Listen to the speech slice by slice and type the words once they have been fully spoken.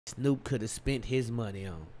Snoop could have spent his money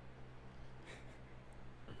on.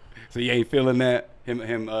 So you ain't feeling that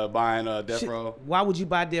him buying Death Row? Why would you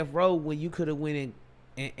buy Death Row when you could have went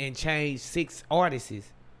in and changed 6 artists'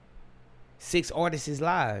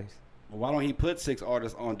 lives? Well, why don't he put 6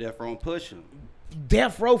 artists on Death Row and push them?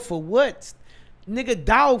 Death Row for what? Nigga,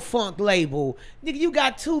 Dog Funk label. Nigga, you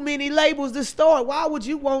got too many labels to start. Why would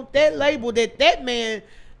you want that label that man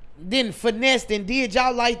didn't finesse and did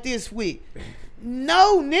y'all like this with?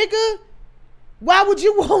 No, nigga. Why would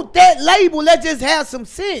you want that label? Let's just have some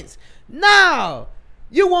sense. No.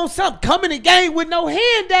 You want something coming in the game with no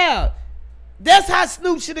handout. That's how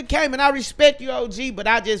Snoop should have came. And I respect you, OG, but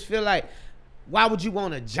I just feel like, why would you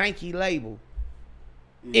want a janky label?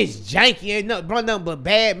 It's janky. Ain't nothing but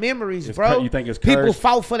bad memories, bro. You think it's cursed? People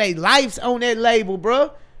fought for their lives on that label,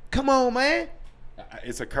 bro. Come on, man.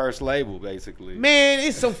 It's a cursed label, basically. Man,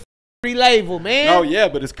 it's some free label, man. Oh, yeah,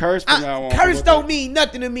 but it's cursed from now on. Curse don't mean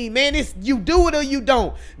nothing to me, man. It's you do it or you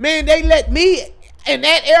don't. Man, they let me, in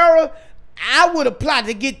that era, I would apply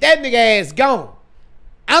to get that nigga ass gone.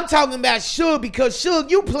 I'm talking about Suge, because Suge,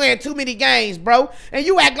 you playing too many games, bro. And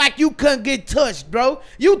you act like you couldn't get touched, bro.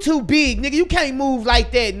 You too big, nigga. You can't move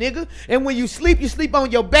like that, nigga. And when you sleep on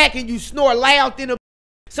your back and you snore loud in the.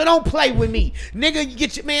 So don't play with me. Nigga, you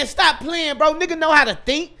get your man, stop playing, bro. Nigga know how to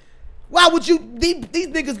think. Why would you, these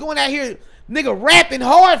niggas going out here, nigga, rapping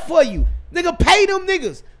hard for you. Nigga, pay them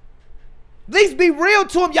niggas. At least be real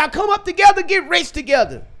to them. Y'all come up together, get rich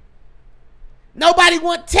together. Nobody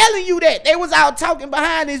wasn't telling you that. They was out talking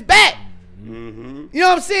behind his back. You know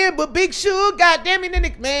what I'm saying? But Big Suge, goddamn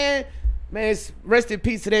it, man, rest in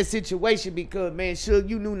peace to that situation, because, man, Suge,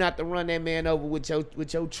 you knew not to run that man over with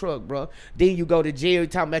your truck, bro. Then you go to jail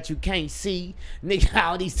talking about you can't see. Nigga,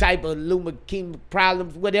 all these type of Lumachine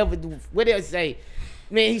problems, whatever say.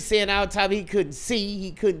 Man, he's saying all the time he couldn't see,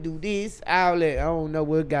 he couldn't do this, all that. I don't know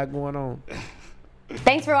what got going on.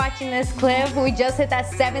 Thanks for watching this clip. We just hit that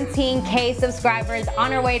 17K subscribers,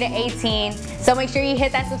 on our way to 18. So make sure you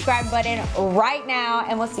hit that subscribe button right now,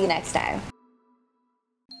 and we'll see you next time.